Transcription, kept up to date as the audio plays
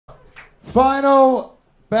Final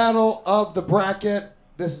battle of the bracket.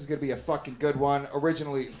 This is going to be a fucking good one.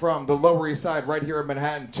 Originally from the Lower East Side right here in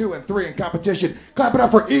Manhattan. 2 and 3 in competition. Clap it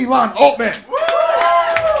up for Elon Altman.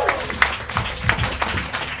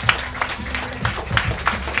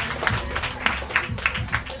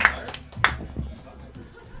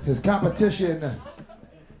 His competition,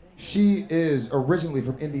 she is originally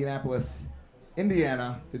from Indianapolis,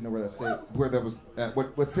 Indiana. Didn't know where that was at,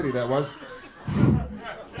 what city that was.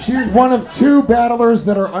 She's one of 2 battlers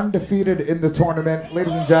that are undefeated in the tournament.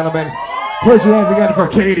 Ladies and gentlemen, put your hands again for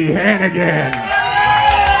Katie Hannigan.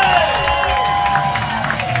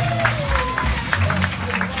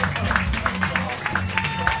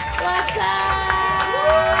 What's up?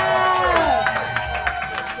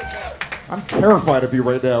 I'm terrified of you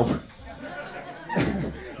right now.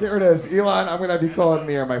 Here it is. Elon, I'm going to have you call it in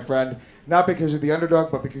the air, my friend. Not because you're the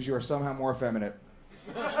underdog, but because you are somehow more effeminate.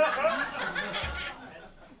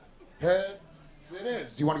 Heads it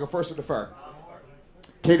is. Do you want to go first or defer?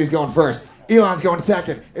 Katie's going first. Elon's going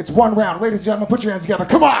second. It's 1 round. Ladies and gentlemen, put your hands together.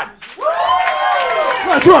 Come on!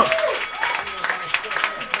 Let's roll!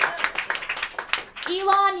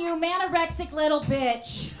 Elon, you manorexic little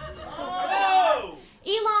bitch.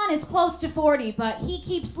 Elon is close to 40, but he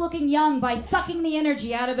keeps looking young by sucking the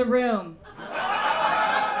energy out of the room.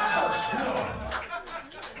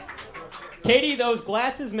 Katie, those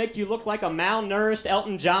glasses make you look like a malnourished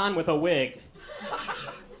Elton John with a wig.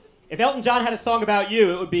 If Elton John had a song about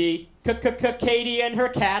you, it would be Katie and her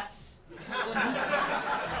cats.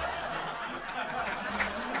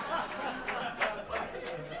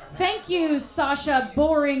 Thank you, Sasha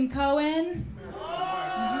Boring Cohen.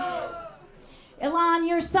 Elon,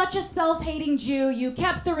 you're such a self-hating Jew, you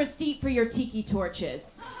kept the receipt for your tiki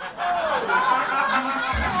torches.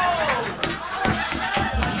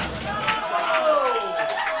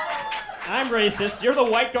 I'm racist. You're the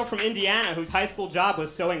white girl from Indiana whose high school job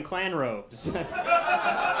was sewing Klan robes.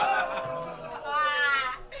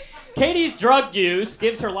 Katie's drug use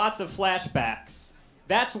gives her lots of flashbacks.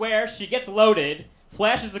 That's where she gets loaded,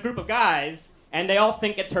 flashes a group of guys, and they all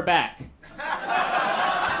think it's her back.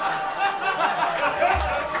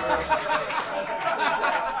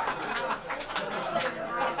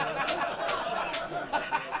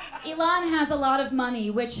 Elon has a lot of money,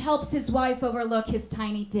 which helps his wife overlook his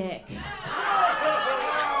tiny dick.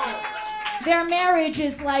 Their marriage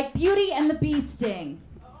is like Beauty and the Bee Sting.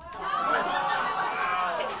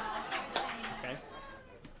 Okay.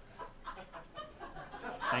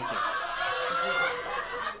 Thank you.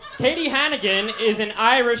 Katie Hannigan is an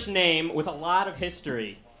Irish name with a lot of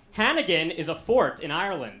history. Hannigan is a fort in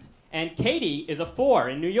Ireland, and Katie is a 4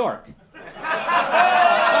 in New York.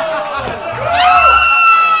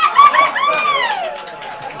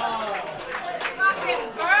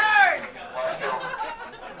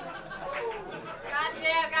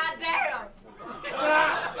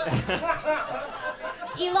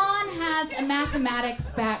 Elon has a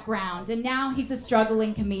mathematics background, and now he's a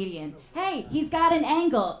struggling comedian. Hey, he's got an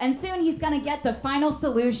angle, and soon he's gonna get the final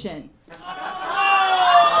solution. That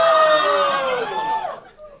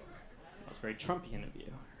was very Trumpian of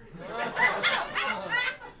you.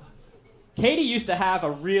 Katie used to have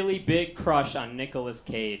a really big crush on Nicolas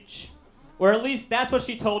Cage. Or at least that's what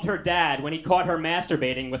she told her dad when he caught her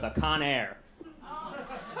masturbating with a Con Air.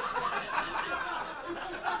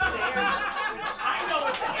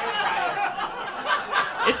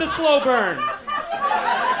 It's a slow burn.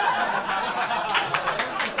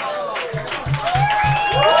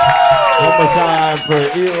 One more time for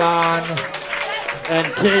Elon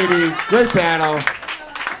and Katie. Great battle.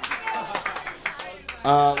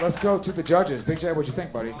 Let's go to the judges. Big J, what'd you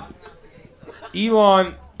think, buddy?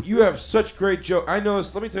 Elon, you have such great jokes. I know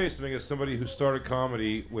this. Let me tell you something as somebody who started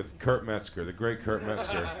comedy with Kurt Metzger, the great Kurt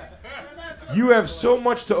Metzger. You have so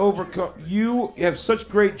much to overcome. You have such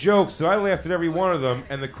great jokes that I laughed at every one of them,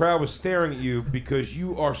 and the crowd was staring at you because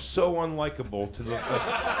you are so unlikable.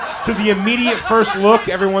 To the immediate first look,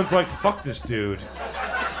 everyone's like, "Fuck this dude."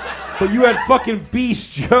 But you had fucking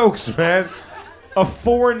beast jokes, man. A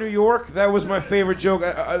 4 in New York. That was my favorite joke.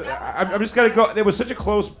 I'm just gonna go. It was such a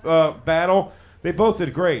close battle. They both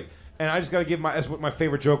did great. And I just got to give that's what my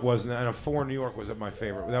favorite joke was, and a 4 in New York was my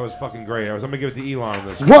favorite. That was fucking great. I'm going to give it to Elon on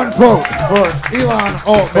this. 1 vote for Elon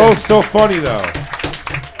Altman. Both so funny, though.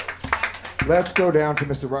 Let's go down to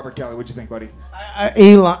Mr. Robert Kelly. What'd you think, buddy?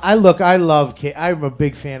 Elon, I love Katie. I'm a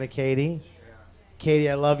big fan of Katie. Katie,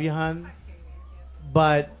 I love you, hon.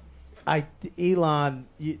 But Elon,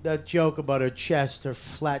 that joke about her chest, her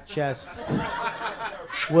flat chest,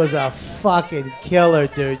 was a fucking killer,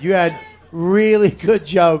 dude. You had really good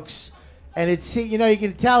jokes, And it's, you know, you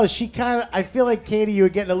can tell she kind of, I feel like, Katie, you were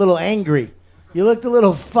getting a little angry. You looked a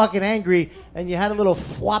little fucking angry, and you had a little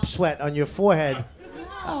flop sweat on your forehead.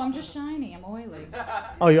 Oh, I'm just shiny. I'm oily.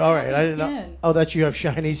 Oh, you're all right. I Skin. didn't know. Oh, that you have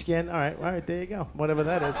shiny skin? All right, there you go. Whatever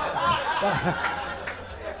that is.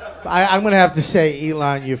 I'm going to have to say,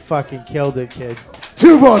 Elon, you fucking killed it, kid.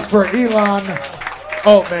 2 votes for Elon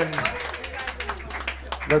Altman.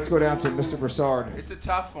 Let's go down to Mr. Broussard. It's a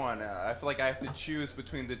tough one. I feel like I have to choose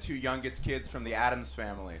between the 2 youngest kids from the Addams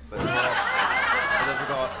family. So that's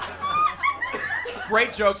difficult.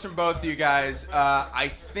 Great jokes from both of you guys. I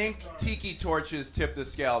think tiki torches tipped the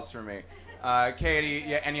scales for me. Katie,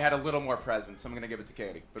 yeah, and you had a little more presence, so I'm going to give it to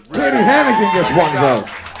Katie. But really, Katie Hannigan gets 1 vote.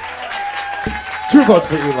 2 votes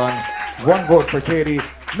for Elon, 1 vote for Katie.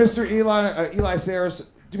 Mr. Eli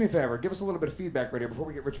Sairs, do me a favor. Give us a little bit of feedback right here before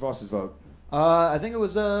we get Rich Voss's vote. I think it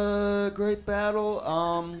was a great battle.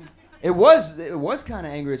 It was kind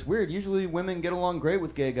of angry. It's weird. Usually women get along great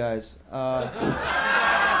with gay guys.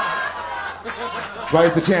 That's why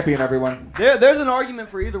he's the champion, everyone. There's an argument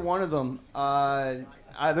for either one of them. I'm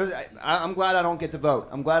glad I don't get to vote.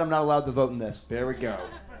 I'm glad I'm not allowed to vote in this. There we go.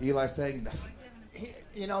 Eli saying nothing.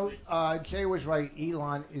 You know, Jay was right.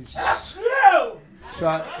 Elon is he's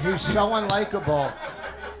so unlikable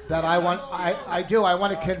that I want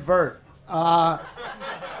to convert. I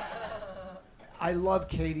love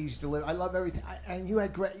Katie's delivery. I love everything. And you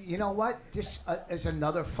had great. You know what? This is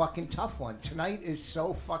another fucking tough one. Tonight is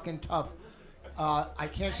so fucking tough. I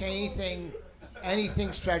can't say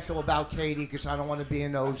anything sexual about Katie because I don't want to be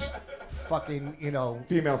in those fucking, you know,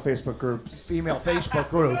 female Facebook groups. Yeah.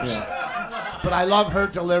 But I love her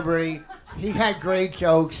delivery. He had great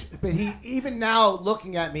jokes, but he even now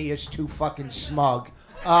looking at me is too fucking smug.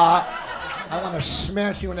 I want to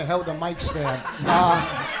smash you in the head with a mic stand.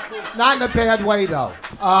 Not in a bad way though.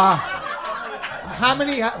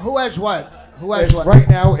 Who has what? Right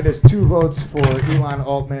now, it is 2 votes for Elon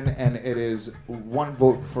Altman, and it is 1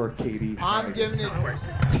 vote for Katie. I'm giving it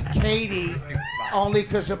to Katie only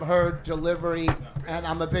because of her delivery, and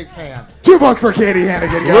I'm a big fan. 2 votes for Katie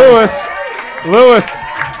Hannigan, guys. Lewis.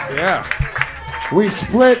 Yeah. We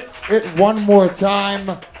split it one more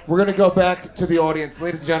time. We're going to go back to the audience.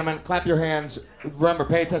 Ladies and gentlemen, clap your hands. Remember,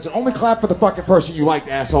 pay attention. Only clap for the fucking person you liked,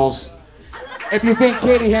 assholes. If you think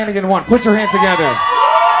Katie Hannigan won, put your hands together.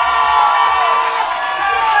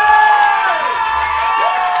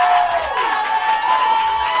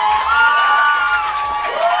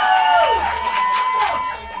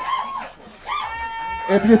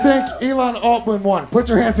 If you think Elon Altman won, put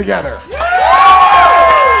your hands together.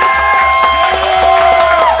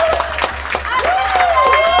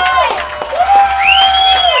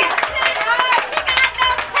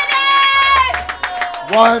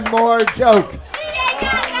 One more joke.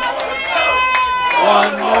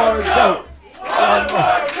 One more joke.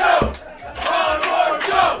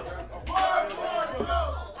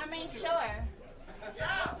 I mean, sure.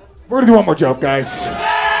 We're gonna do one more joke, guys.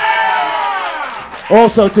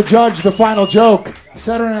 Also, to judge the final joke,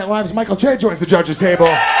 Saturday Night Live's Michael Che joins the judges' table.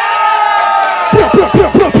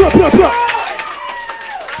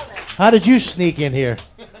 How did you sneak in here?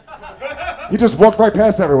 He just walked right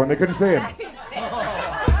past everyone. They couldn't see him.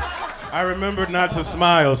 I remembered not to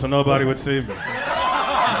smile so nobody would see me.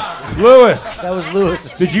 Lewis. That was Lewis.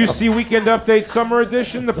 Did you see Weekend Update Summer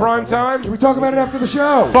Edition, the prime time? Can we talk about it after the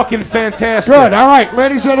show? Fucking fantastic. Good. All right,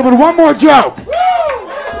 ladies and gentlemen, one more joke.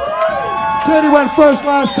 Katie went first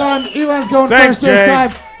last time. Elon's going first this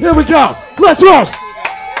time. Here we go. Let's roast.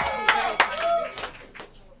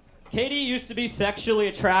 Katie used to be sexually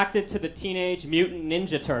attracted to the Teenage Mutant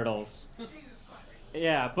Ninja Turtles.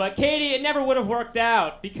 Yeah, but Katie, it never would have worked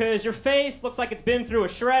out because your face looks like it's been through a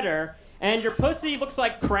shredder and your pussy looks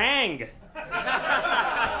like Krang.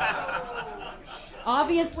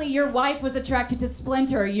 Obviously, your wife was attracted to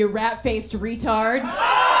Splinter, you rat-faced retard.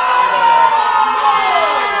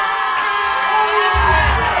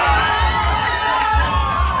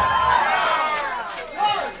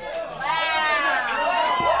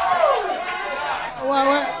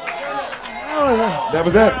 That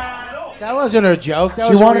was it. That wasn't her joke. That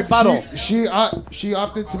was a rebuttal. She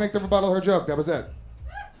opted to make the rebuttal her joke. That was it.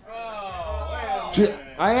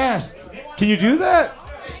 I asked. Can you do that?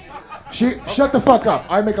 Shut the fuck up.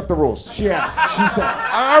 I make up the rules. She asked. She said.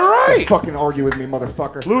 All right. Don't fucking argue with me,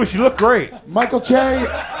 motherfucker. Lewis, you look great. Michael Che.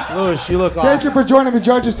 Lewis, you look awesome. Thank you for joining the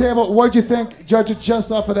judges' table. What'd you think, judging just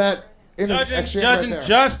off of that? Judging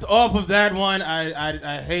just off of that one,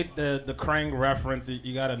 I hate the Krang reference.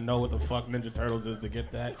 You gotta know what the fuck Ninja Turtles is to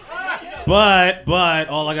get that. But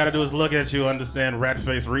all I gotta do is look at you, understand rat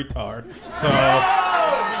face retard. So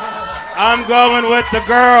I'm going with the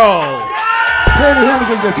girl. Katie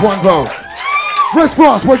Hannigan gets 1 vote. Rich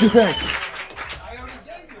Frost, what'd you think?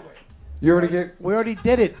 You already gave. We already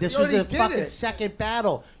did it. This was the already did fucking it. second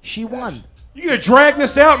battle. She won. You gonna drag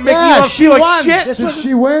this out and make Yeah, Elon she feel like won. shit? This Did was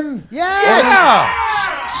she win? yes.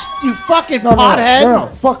 Yeah. You fucking No, pothead.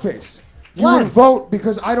 no, fuckface. You What? would vote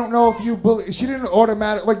because I don't know if you believe. She didn't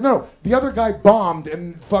automatic. Like, no, the other guy bombed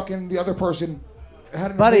and fucking the other person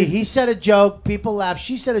had an Buddy, amazing- he said a joke. People laughed.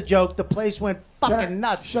 She said a joke. The place went fucking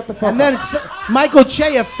nuts. Shut the fuck And then up. it's, Michael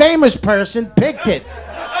Che, a famous person, picked it.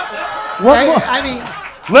 What more? I mean,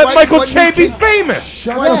 Let what- Michael what Che you be can- famous.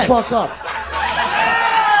 Shut Yes. the fuck up.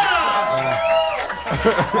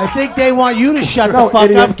 I think they want you to shut No, the fuck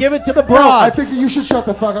idiot. up. Give it to the No, I broad. think you should shut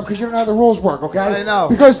the fuck up because you don't know how the rules work, okay? I know.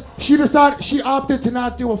 Because she decided, she opted to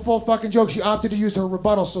not do a full fucking joke. She opted to use her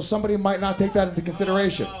rebuttal, so somebody might not take that into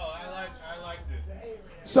consideration. I liked it.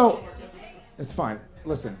 So, it's fine.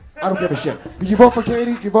 Listen, I don't give a shit. You vote for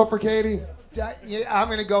Katie? You vote for Katie? Yeah, I'm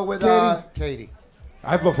gonna go with Katie.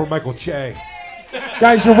 I vote for Michael Che.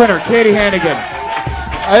 Guys, your winner, Katie Hannigan.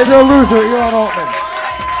 You're a loser, Elon Altman.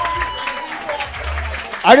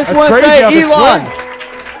 I just That's want to crazy how say, the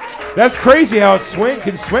Elon. That's crazy how it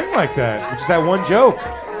can swing like that. It's just that one joke.